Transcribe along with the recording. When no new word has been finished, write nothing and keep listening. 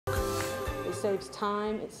saves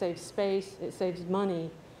time, it saves space, it saves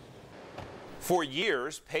money. For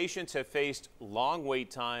years, patients have faced long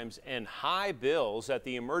wait times and high bills at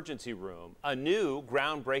the emergency room. A new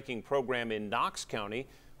groundbreaking program in Knox County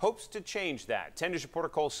hopes to change that. 10 News reporter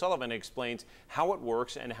Cole Sullivan explains how it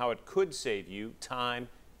works and how it could save you time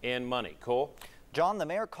and money. Cole? John, the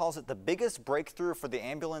mayor calls it the biggest breakthrough for the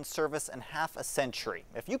ambulance service in half a century.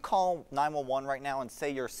 If you call 911 right now and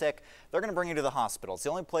say you're sick, they're going to bring you to the hospital. It's the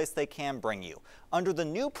only place they can bring you. Under the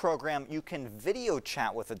new program, you can video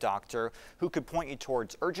chat with a doctor who could point you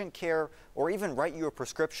towards urgent care or even write you a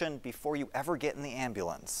prescription before you ever get in the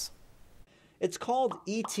ambulance. It's called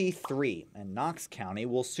ET3, and Knox County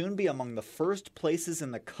will soon be among the first places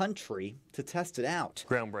in the country to test it out.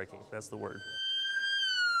 Groundbreaking, that's the word.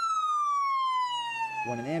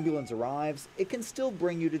 When an ambulance arrives, it can still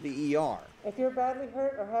bring you to the ER. If you're badly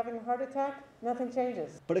hurt or having a heart attack, nothing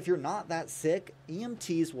changes. But if you're not that sick,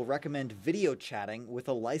 EMTs will recommend video chatting with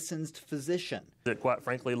a licensed physician. It quite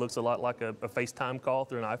frankly looks a lot like a FaceTime call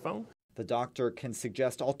through an iPhone. The doctor can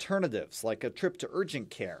suggest alternatives like a trip to urgent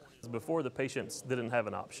care. Before, the patients didn't have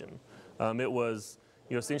an option. It was,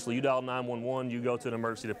 essentially you dial 911, you go to an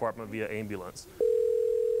emergency department via ambulance.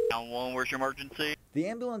 911, where's your emergency? The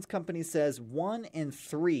ambulance company says 1 in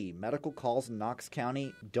 3 medical calls in Knox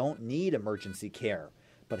County don't need emergency care.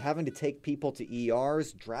 But having to take people to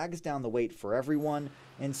ERs drags down the wait for everyone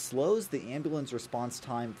and slows the ambulance response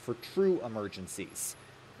time for true emergencies.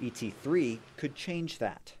 ET3 could change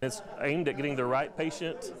that. It's aimed at getting the right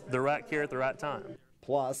patient, the right care at the right time.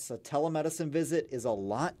 Plus, a telemedicine visit is a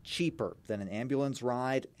lot cheaper than an ambulance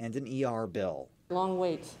ride and an ER bill. Long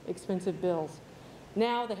waits, expensive bills.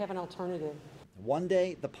 Now they have an alternative. One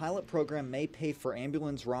day, the pilot program may pay for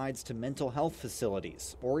ambulance rides to mental health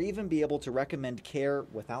facilities or even be able to recommend care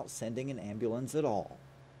without sending an ambulance at all.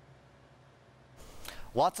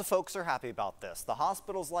 Lots of folks are happy about this. The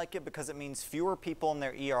hospitals like it because it means fewer people in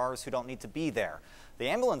their ERs who don't need to be there. The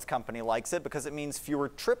ambulance company likes it because it means fewer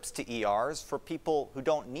trips to ERs for people who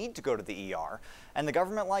don't need to go to the ER. And the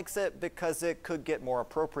government likes it because it could get more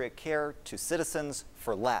appropriate care to citizens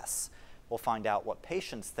for less. We'll find out what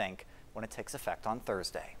patients think when it takes effect on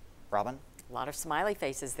Thursday. Robin? A lot of smiley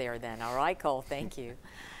faces there then. All right, Cole, thank you.